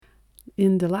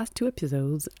In the last two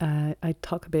episodes, I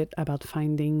talk a bit about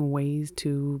finding ways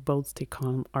to both stay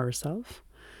calm ourselves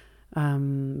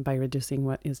by reducing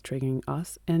what is triggering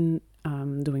us and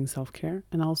doing self-care,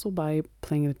 and also by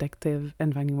playing detective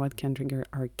and finding what can trigger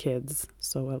our kids,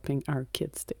 so helping our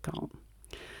kids stay calm.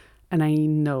 And I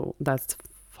know that's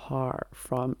far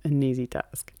from an easy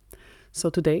task. So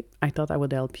today, I thought I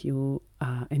would help you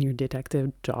in your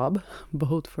detective job,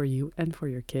 both for you and for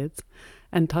your kids,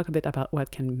 and talk a bit about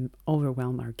what can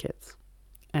overwhelm our kids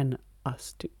and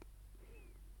us too.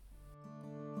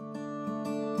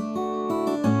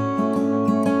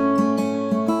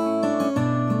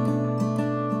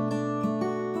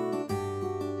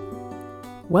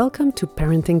 Welcome to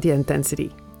Parenting the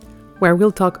Intensity, where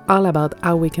we'll talk all about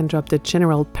how we can drop the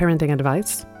general parenting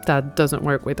advice that doesn't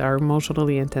work with our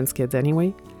emotionally intense kids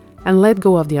anyway, and let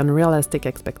go of the unrealistic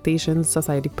expectations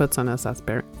society puts on us as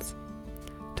parents.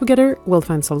 Together, we'll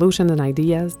find solutions and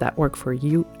ideas that work for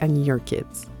you and your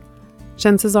kids.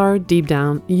 Chances are, deep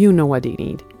down, you know what they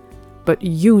need. But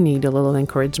you need a little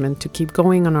encouragement to keep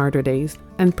going on harder days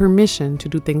and permission to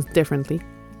do things differently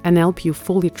and help you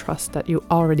fully trust that you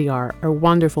already are a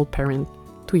wonderful parent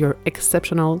to your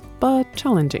exceptional but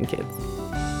challenging kids.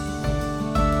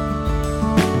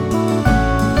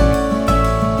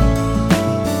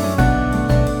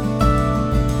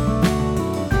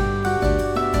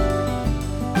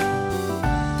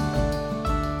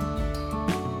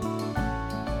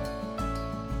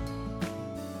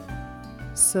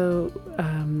 So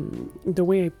the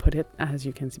way I put it, as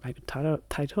you can see by the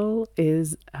title,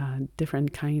 is a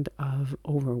different kind of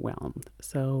overwhelmed.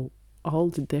 So all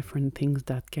the different things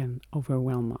that can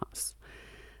overwhelm us.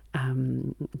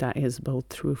 That is both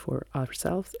true for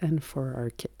ourselves and for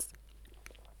our kids.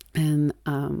 And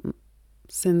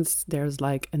since there's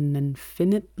like an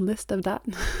infinite list of that,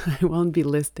 I won't be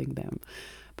listing them,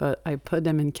 but I put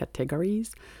them in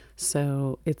categories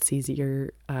so it's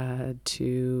easier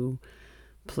to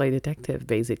play detective.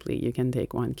 Basically, you can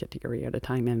take one category at a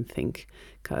time and think.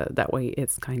 That way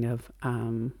it's kind of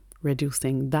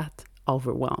reducing that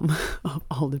overwhelm of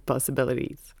all the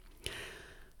possibilities.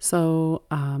 So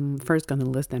first going to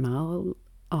list them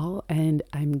all, and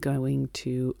I'm going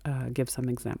to give some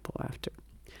example after.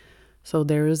 So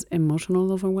there's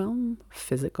emotional overwhelm,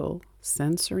 physical,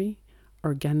 sensory,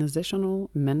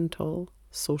 organizational, mental,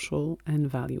 social, and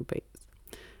value-based.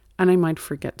 And I might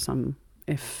forget some.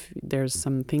 If there's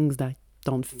some things that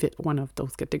don't fit one of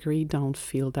those categories, don't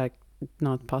feel that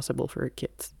not possible for your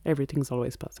kids. Everything's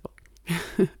always possible.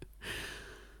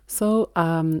 So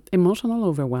emotional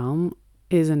overwhelm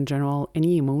is in general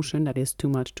any emotion that is too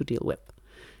much to deal with.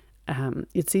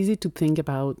 It's easy to think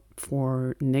about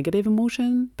for negative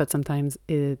emotion, but sometimes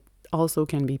it also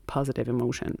can be positive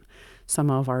emotion.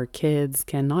 Some of our kids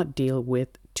cannot deal with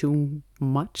too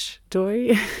much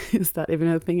joy. Is that even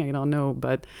a thing? I don't know.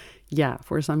 But yeah,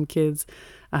 for some kids,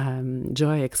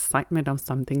 joy, excitement of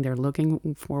something they're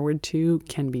looking forward to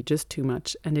can be just too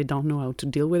much, and they don't know how to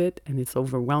deal with it, and it's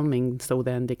overwhelming, so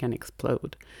then they can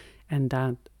explode. And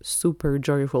that super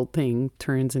joyful thing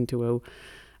turns into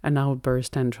an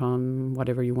outburst, tantrum,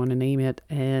 whatever you want to name it,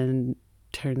 and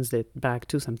turns it back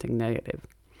to something negative.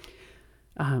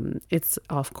 It's,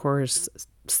 of course,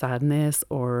 sadness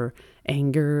or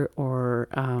anger or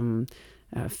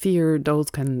fear. Those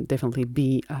can definitely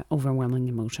be overwhelming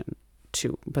emotion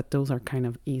too, but those are kind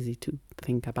of easy to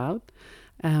think about.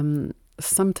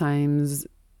 Sometimes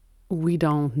we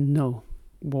don't know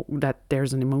that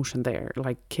there's an emotion there.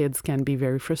 Like kids can be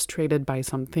very frustrated by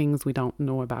some things we don't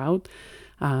know about.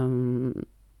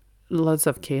 Lots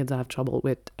of kids have trouble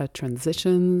with a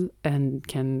transition and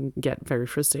can get very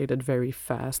frustrated very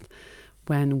fast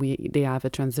when they have a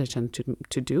transition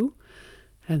to do,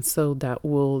 and so that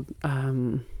will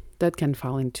that can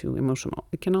fall into emotional.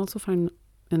 It can also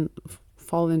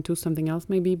fall into something else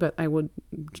maybe, but I would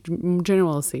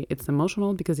generally say it's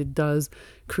emotional because it does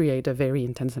create a very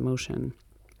intense emotion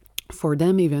for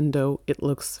them, even though it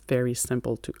looks very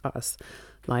simple to us.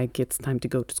 Like it's time to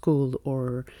go to school,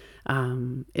 or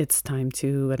it's time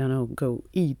to, I don't know, go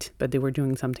eat, but they were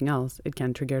doing something else. It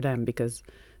can trigger them because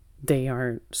they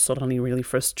are suddenly really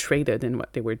frustrated in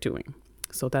what they were doing.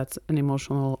 So that's an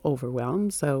emotional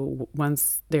overwhelm. So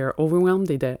once they're overwhelmed,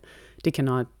 they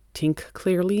cannot think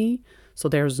clearly. So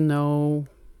there's no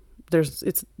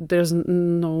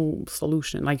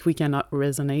solution. Like we cannot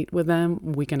resonate with them,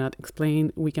 we cannot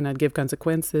explain, we cannot give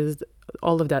consequences.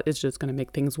 All of that is just going to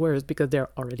make things worse because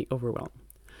they're already overwhelmed.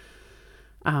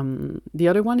 The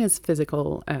other one is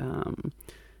physical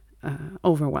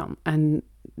overwhelm, and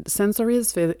sensory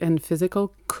and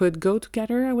physical could go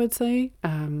together, I would say.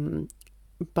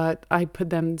 but I put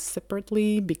them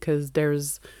separately because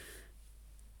there's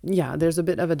a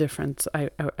bit of a difference. I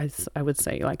would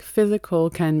say like physical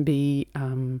can be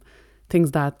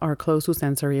things that are close to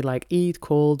sensory, like eat,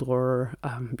 cold, or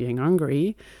being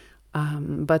hungry.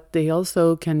 But they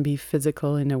also can be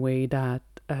physical in a way that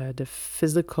the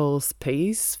physical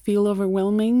space feel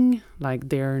overwhelming, like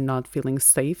they're not feeling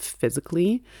safe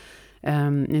physically.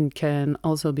 And can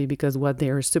also be because what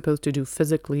they're supposed to do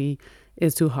physically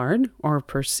is too hard or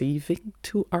perceiving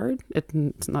too hard.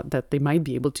 It's not that they might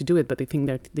be able to do it, but they think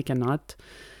that they cannot.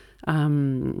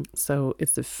 So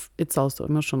it's also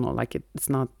emotional. Like it's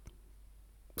not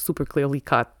super clearly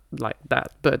cut like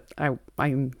that, but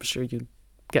I'm sure you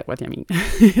get what I mean.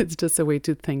 It's just a way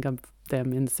to think of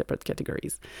them in separate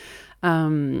categories.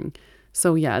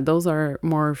 So yeah, those are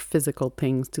more physical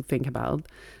things to think about.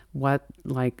 What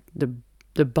like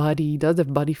the body, does the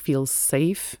body feel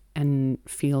safe and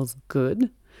feels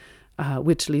good,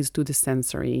 which leads to the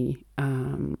sensory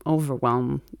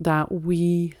overwhelm that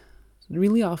we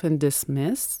really often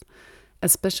dismiss,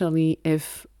 especially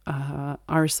if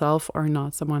ourselves are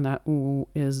not someone that who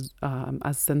is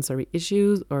has sensory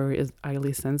issues or is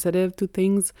highly sensitive to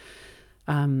things.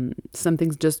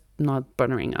 Something's just not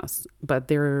bothering us, but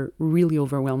they're really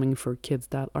overwhelming for kids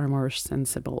that are more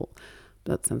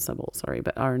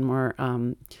but are more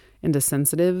in the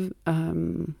sensitive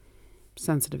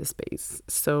space.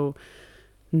 So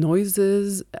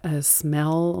noises,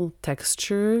 smell,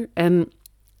 texture, and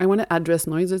I want to address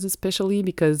noises especially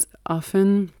because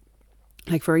often,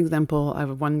 like for example, I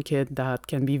have one kid that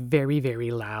can be very, very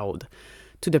loud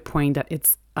to the point that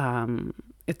it's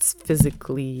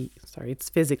physically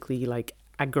like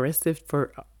aggressive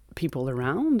for people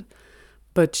around,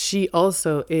 but she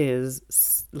also is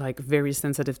like very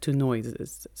sensitive to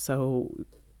noises. So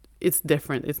it's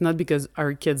different. It's not because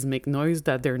our kids make noise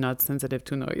that they're not sensitive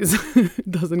to noise. It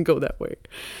doesn't go that way.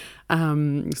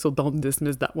 So don't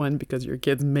dismiss that one because your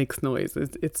kids makes noise.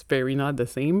 It's very not the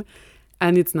same.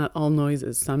 And it's not all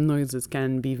noises. Some noises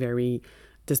can be very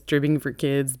disturbing for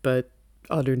kids, but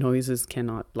other noises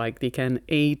cannot. Like they can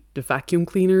hate the vacuum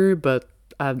cleaner, but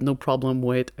have no problem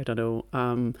with, I don't know,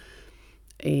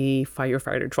 a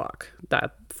firefighter truck.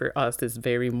 That for us is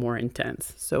very more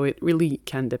intense. So it really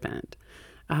can depend.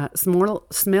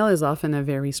 Smell is often a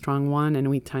very strong one, and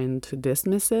we tend to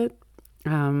dismiss it.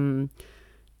 And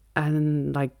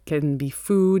like can be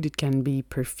food, it can be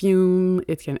perfume,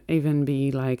 it can even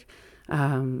be like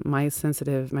my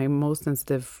most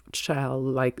sensitive child,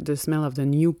 like the smell of the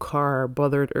new car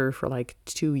bothered her for like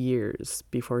 2 years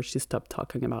before she stopped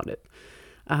talking about it.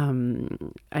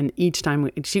 And each time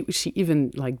she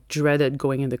even like dreaded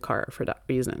going in the car for that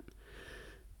reason.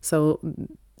 So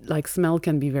like smell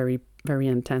can be very, very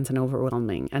intense and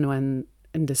overwhelming. And when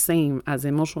in the same as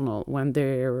emotional, when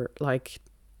they're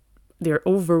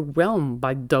overwhelmed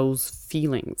by those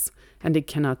feelings and they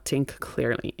cannot think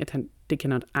clearly, they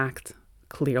cannot act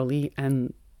clearly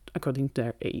and according to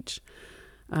their age.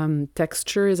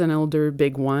 Texture is another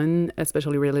big one,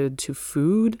 especially related to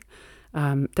food.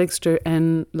 Texture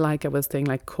and like I was saying,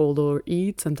 like cold or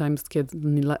eat. Sometimes kids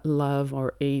love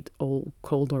or eat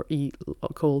cold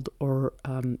or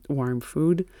warm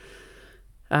food.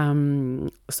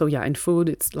 So yeah, in food,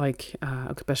 it's like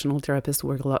occupational therapists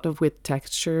work a lot with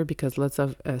texture because lots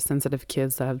of sensitive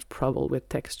kids have trouble with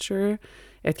texture.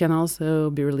 It can also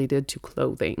be related to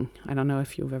clothing. I don't know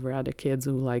if you've ever had a kids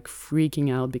who like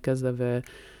freaking out because of a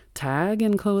tag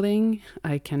in clothing.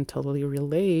 I can totally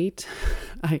relate.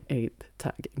 I hate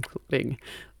tag in clothing,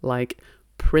 like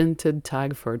printed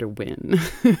tag for the win.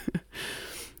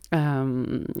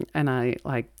 And I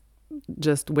like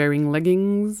just wearing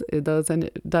leggings.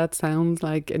 That sounds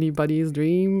like anybody's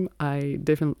dream. I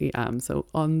definitely am. So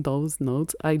on those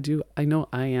notes, I know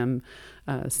I am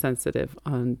sensitive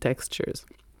on textures.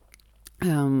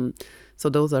 So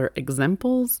those are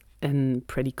examples and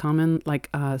pretty common, like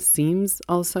seams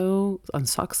also on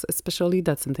socks especially.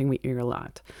 That's something we hear a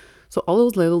lot. So all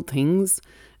those little things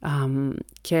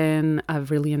can have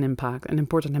really an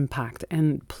important impact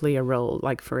and play a role.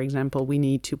 Like for example, we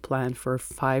need to plan for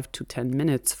 5 to 10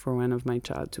 minutes for one of my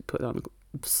child to put on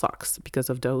socks because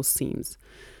of those seams.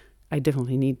 I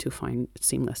definitely need to find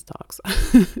seamless socks.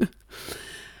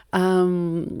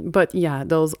 But yeah,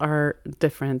 those are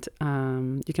different.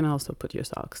 You can also put your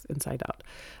socks inside out.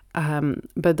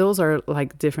 But those are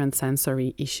like different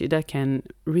sensory issues that can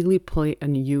really play a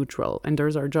huge role. And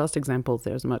those are just examples.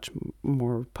 There's much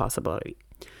more possibility.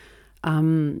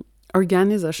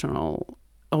 Organizational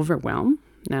overwhelm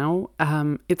now.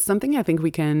 It's something I think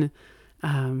we can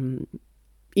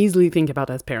easily think about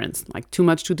as parents, like too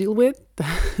much to deal with.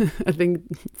 I think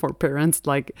for parents,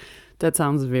 like that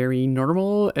sounds very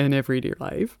normal in everyday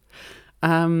life.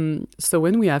 So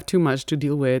when we have too much to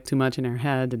deal with, too much in our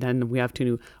head, and then we have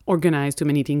to organize too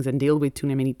many things and deal with too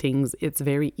many things, it's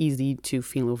very easy to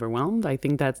feel overwhelmed. I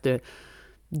think that's the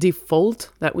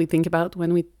default that we think about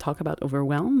when we talk about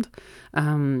overwhelmed.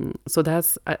 So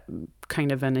that's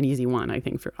kind of an easy one, I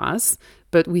think, for us,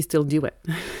 but we still do it.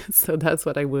 So that's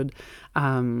what I would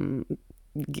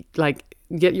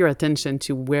get your attention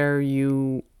to, where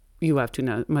you have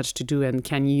too much to do, and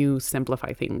can you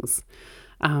simplify things.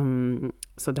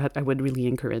 So that I would really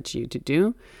encourage you to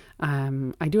do.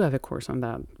 I do have a course on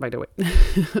that, by the way,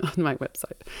 on my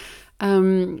website.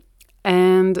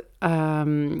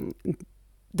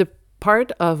 The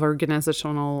part of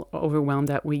organizational overwhelm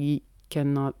that we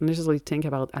cannot necessarily think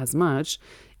about as much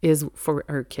is for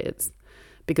our kids,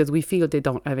 because we feel they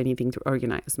don't have anything to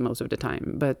organize most of the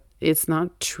time. But it's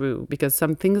not true, because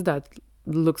some things that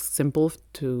look simple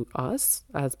to us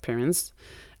as parents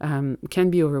can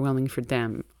be overwhelming for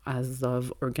them as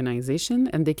of organization,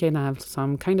 and they can have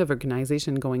some kind of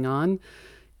organization going on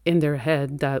in their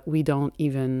head that we don't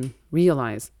even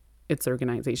realize it's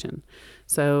organization.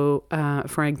 So,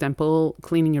 for example,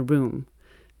 cleaning a room.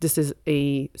 This is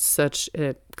such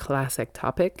a classic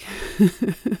topic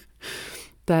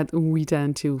that we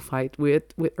tend to fight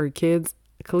with our kids.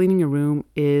 Cleaning a room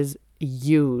is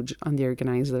huge on the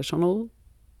organizational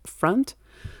front.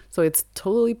 So it's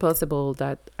totally possible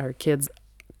that our kids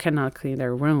cannot clean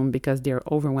their room because they're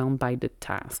overwhelmed by the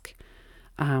task.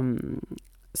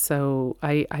 So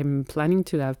I'm planning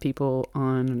to have people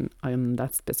on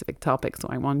that specific topic, so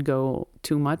I won't go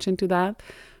too much into that.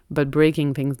 But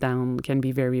breaking things down can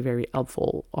be very, very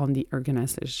helpful on the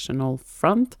organizational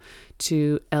front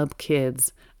to help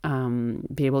kids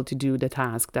be able to do the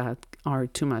tasks that are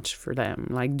too much for them.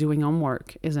 Like doing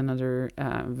homework is another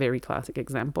very classic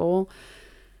example.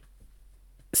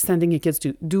 Sending your kids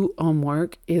to do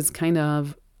homework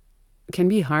can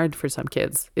be hard for some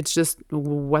kids. It's just,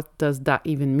 what does that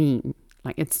even mean?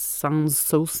 Like, it sounds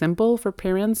so simple for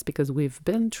parents because we've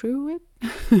been through it.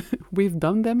 We've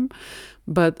done them.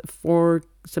 But for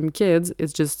some kids,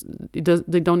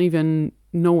 they don't even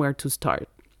know where to start.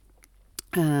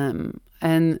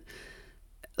 And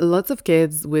lots of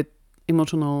kids with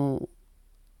emotional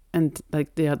and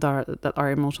that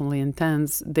are emotionally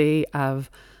intense, they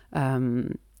have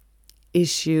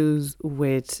issues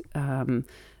with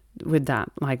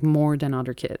that, like more than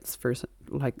other kids.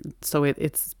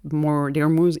 It's more, they're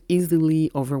more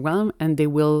easily overwhelmed, and they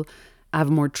will have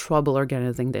more trouble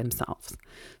organizing themselves.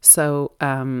 So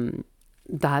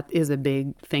that is a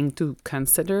big thing to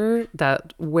consider,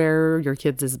 that where your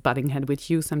kids is butting head with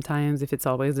you sometimes, if it's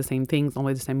always the same things,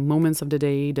 always the same moments of the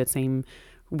day, the same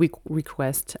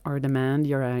request or demand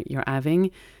you're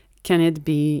having, can it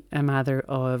be a matter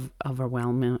of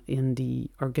overwhelm in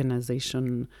the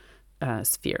organization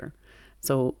sphere?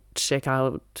 So check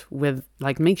out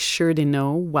make sure they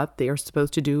know what they are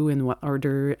supposed to do in what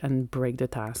order, and break the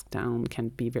task down can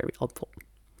be very helpful.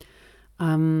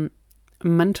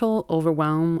 Mental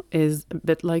overwhelm is a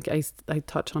bit like I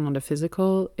touched on the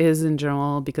physical, is in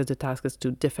general because the task is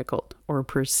too difficult or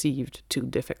perceived too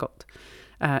difficult.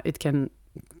 It can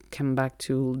come back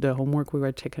to the homework we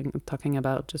were talking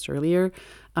about just earlier.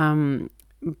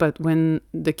 But when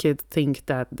the kids think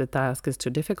that the task is too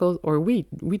difficult, or we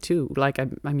too,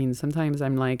 I mean, sometimes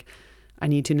I'm like, I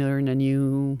need to learn a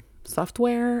new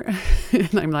software,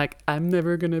 and I'm like, I'm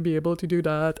never going to be able to do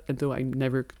that until I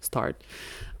never start.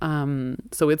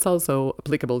 So it's also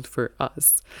applicable for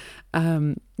us.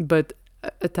 But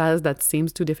a task that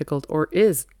seems too difficult, or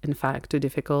is in fact too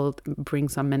difficult,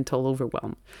 brings some mental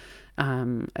overwhelm.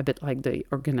 A bit like the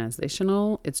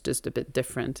organizational, it's just a bit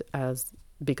different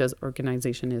because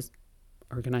organization is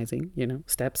organizing,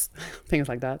 steps, things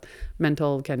like that.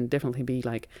 Mental can definitely be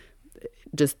like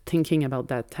just thinking about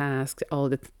that task,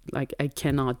 I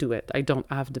cannot do it. I don't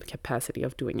have the capacity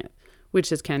of doing it,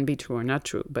 which can be true or not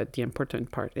true. But the important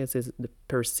part is the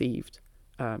perceived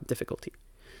difficulty.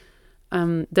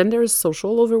 Then there's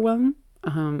social overwhelm.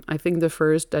 I think the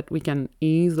first that we can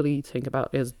easily think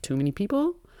about is too many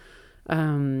people.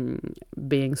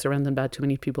 Being surrounded by too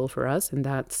many people for us, and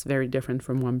that's very different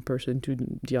from one person to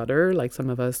the other. Like, some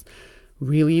of us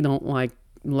really don't like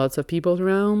lots of people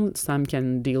around. Some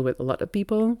can deal with a lot of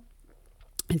people.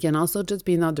 It can also just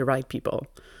be not the right people.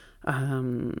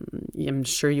 I'm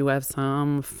sure you have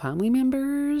some family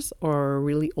members or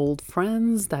really old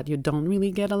friends that you don't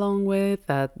really get along with,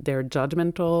 that they're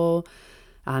judgmental,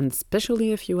 and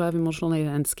especially if you have emotionally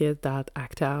intense kids that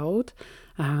act out.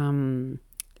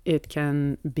 it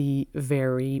can be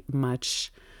very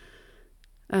much,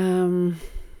 um,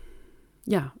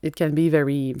 it can be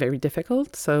very, very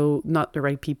difficult. So not the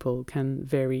right people can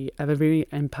have a very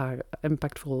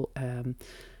impactful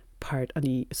part of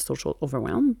the social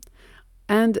overwhelm.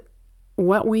 And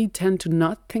what we tend to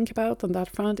not think about on that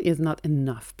front is not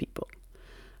enough people.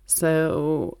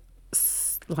 So,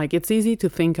 like, it's easy to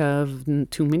think of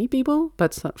too many people,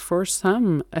 but for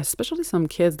some, especially some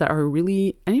kids that are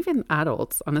really, and even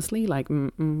adults, honestly, like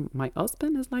my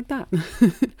husband is like that.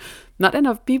 Not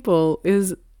enough people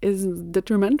is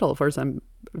detrimental for some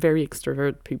very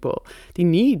extrovert people. They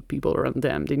need people around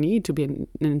them. They need to be in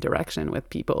interaction with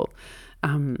people.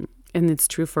 And it's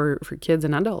true for kids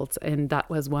and adults. And that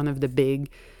was one of the big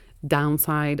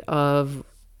downside of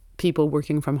people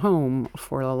working from home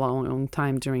for a long, long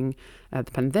time during the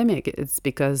pandemic. It's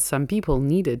because some people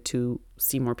needed to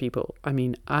see more people. I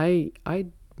mean, I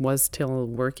was still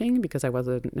working because I was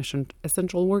an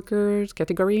essential workers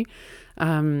category,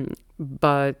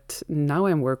 but now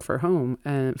I work from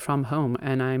home,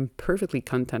 and I'm perfectly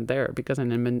content there because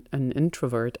I'm an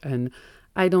introvert and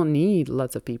I don't need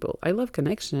lots of people. I love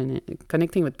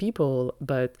connecting with people,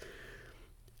 but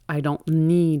I don't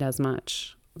need as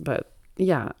much. But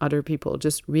yeah, other people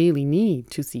just really need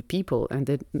to see people,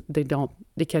 and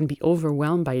they can be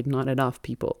overwhelmed by not enough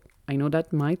people. I know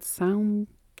that might sound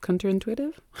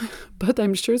counterintuitive, but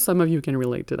I'm sure some of you can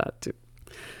relate to that too.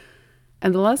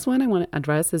 And the last one I want to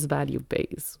address is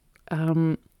value-based,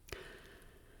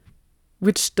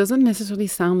 which doesn't necessarily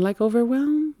sound like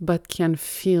overwhelm, but can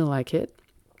feel like it.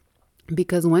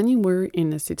 Because when you were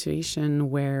in a situation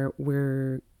where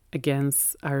we're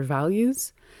against our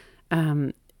values,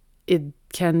 it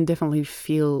can definitely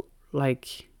feel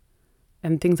like,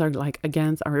 and things are like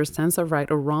against our sense of right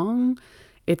or wrong.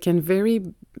 It can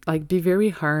be very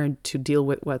hard to deal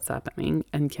with what's happening,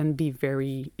 and it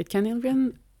can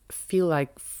even feel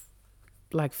like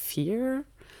fear.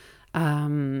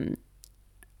 And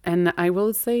I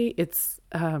will say it's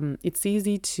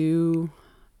easy to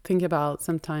think about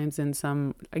sometimes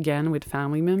again, with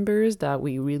family members that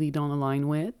we really don't align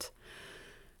with.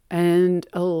 And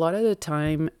a lot of the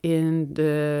time in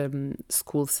the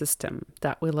school system,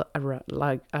 that will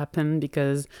happen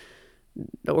because,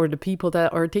 or the people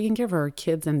that are taking care of our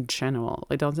kids in general.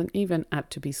 It doesn't even have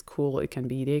to be school. It can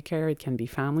be daycare. It can be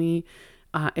family.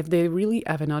 If they really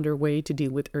have another way to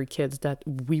deal with our kids that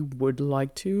we would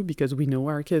like to, because we know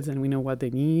our kids and we know what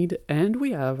they need, and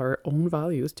we have our own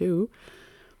values too,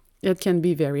 it can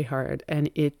be very hard,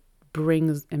 and it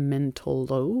brings a mental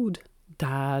load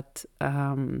that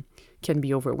can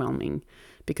be overwhelming,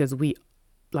 because we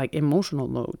emotional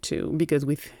load too, because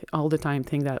we all the time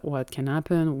think that what can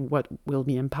happen, what will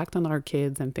be impact on our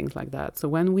kids and things like that. So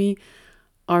when we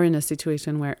are in a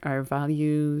situation where our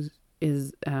values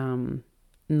is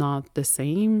not the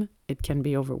same, it can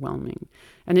be overwhelming.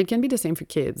 And it can be the same for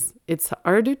kids. It's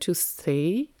harder to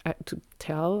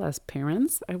tell as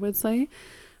parents, I would say.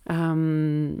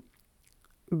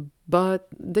 But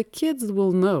the kids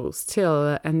will know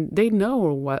still, and they know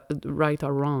what right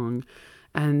or wrong.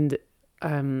 And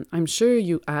I'm sure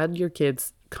you had your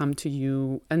kids come to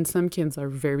you, and some kids are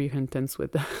very intense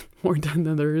with that more than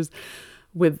others,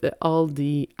 with all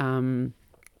the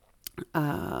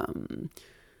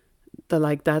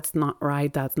that's not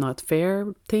right, that's not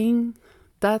fair thing.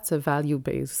 That's a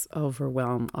value-based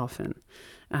overwhelm often,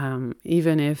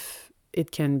 even if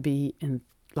it can be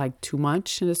too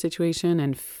much in a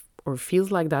situation or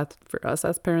feels like that for us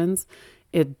as parents.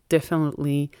 It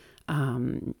definitely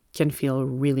can feel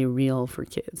really real for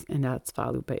kids, and that's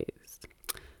value-based.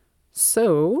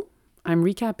 So I'm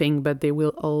recapping, but they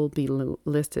will all be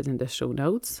listed in the show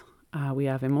notes. We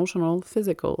have emotional,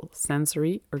 physical,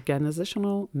 sensory,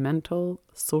 organizational, mental,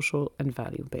 social, and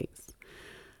value-based.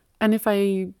 And if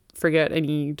I forget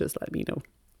any, just let me know.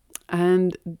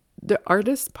 And the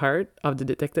hardest part of the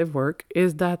detective work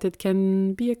is that it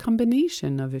can be a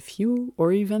combination of a few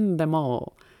or even them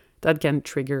all that can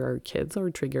trigger our kids or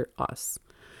trigger us.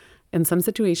 In some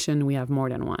situation, we have more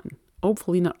than one.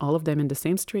 Hopefully not all of them in the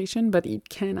same situation, but it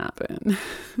can happen.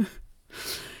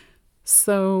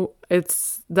 So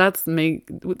that's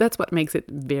what makes it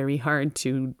very hard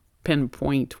to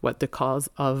pinpoint what the cause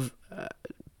of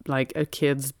a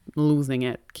kid's losing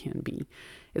it can be.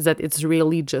 Is that it's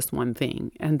really just one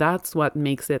thing. And that's what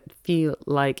makes it feel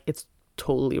like it's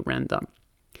totally random.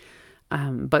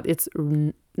 But it's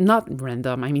not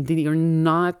random. I mean, they are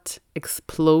not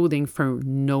exploding for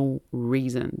no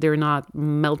reason. They're not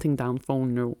melting down for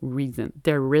no reason.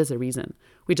 There is a reason.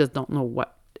 We just don't know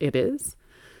what it is.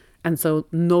 And so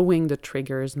knowing the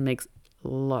triggers makes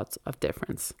lots of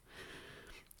difference.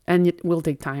 And it will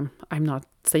take time. I'm not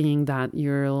saying that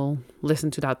you'll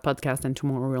listen to that podcast and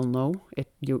tomorrow you'll know it.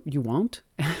 You won't,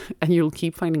 and you'll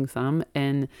keep finding some.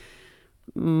 And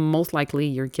most likely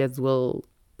your kids will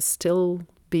still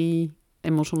be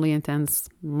emotionally intense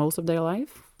most of their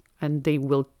life, and they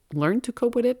will learn to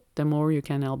cope with it. The more you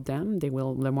can help them, the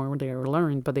more they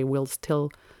learn, but they will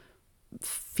still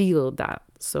feel that.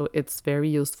 So it's very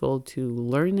useful to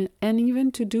learn and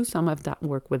even to do some of that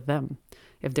work with them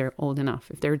if they're old enough.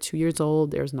 If they're 2 years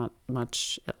old, there's not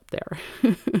much up there.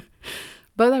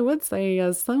 But I would say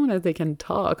as soon as they can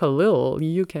talk a little,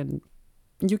 you can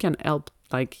help,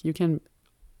 like you can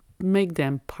make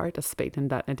them participate in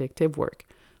that addictive work.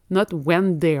 Not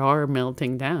when they are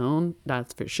melting down,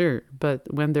 that's for sure, but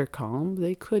when they're calm,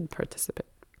 they could participate.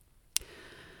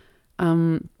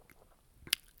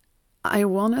 I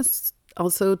want to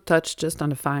also touch just on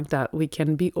the fact that we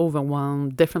can be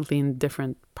overwhelmed differently in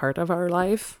different part of our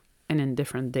life and in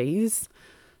different days.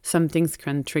 Some things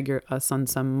can trigger us on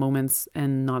some moments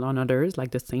and not on others,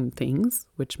 like the same things,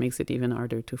 which makes it even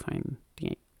harder to find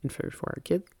the info for our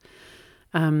kids.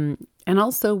 And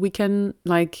also we can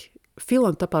like feel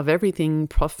on top of everything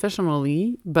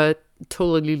professionally, but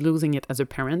totally losing it as a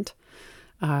parent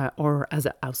or as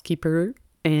a housekeeper.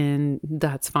 And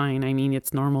that's fine. I mean,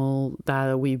 it's normal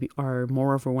that we are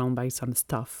more overwhelmed by some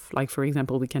stuff. Like, for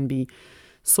example, we can be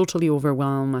socially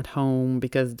overwhelmed at home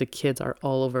because the kids are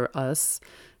all over us,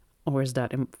 or is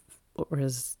that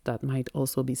might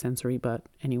also be sensory, but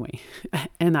anyway.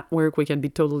 And at work, we can be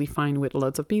totally fine with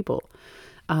lots of people.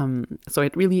 So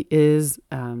it really is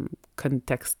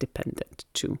context dependent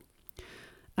too.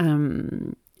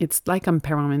 It's like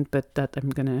impairment, but that I'm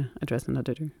gonna address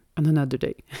another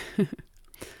day.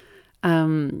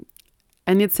 And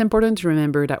it's important to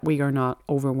remember that we are not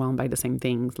overwhelmed by the same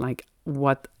things. Like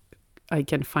what I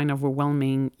can find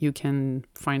overwhelming, you can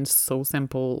find so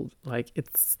simple. Like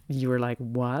you're like,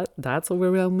 what? That's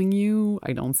overwhelming you?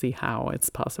 I don't see how it's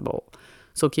possible.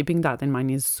 So keeping that in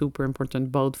mind is super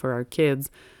important, both for our kids,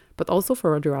 but also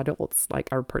for other adults, like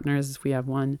our partners, if we have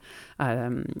one,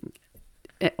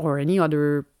 or any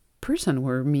other person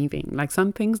we're meeting. Like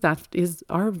some things that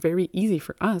are very easy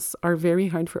for us are very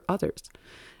hard for others.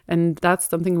 And that's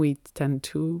something we tend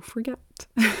to forget.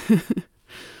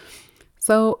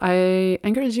 So I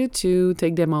encourage you to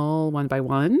take them all one by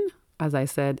one. As I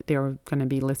said, they're going to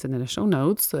be listed in the show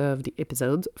notes of the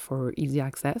episodes for easy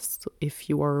access. So if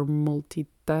you are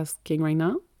multitasking right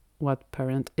now, what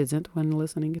parent isn't when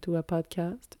listening to a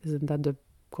podcast? Isn't that the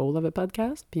goal of a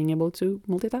podcast? Being able to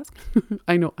multitask?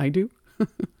 I know I do.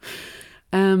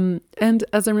 And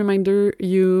as a reminder,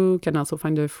 you can also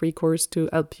find a free course to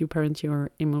help you parent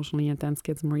your emotionally intense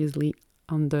kids more easily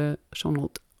on the show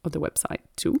note of the website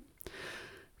too.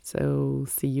 So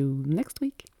see you next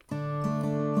week.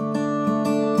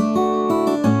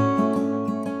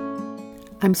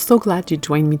 I'm so glad you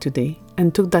joined me today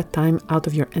and took that time out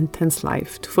of your intense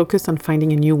life to focus on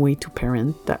finding a new way to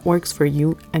parent that works for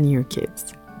you and your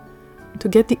kids. To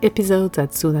get the episodes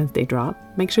as soon as they drop,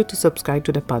 make sure to subscribe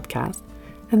to the podcast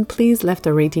and please left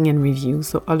a rating and review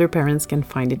so other parents can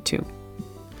find it too.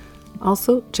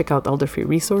 Also, check out all the free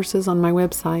resources on my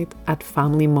website at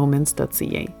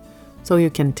familymoments.ca so you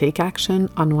can take action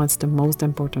on what's the most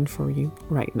important for you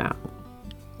right now.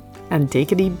 And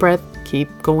take a deep breath, keep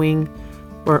going.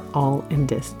 We're all in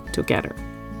this together.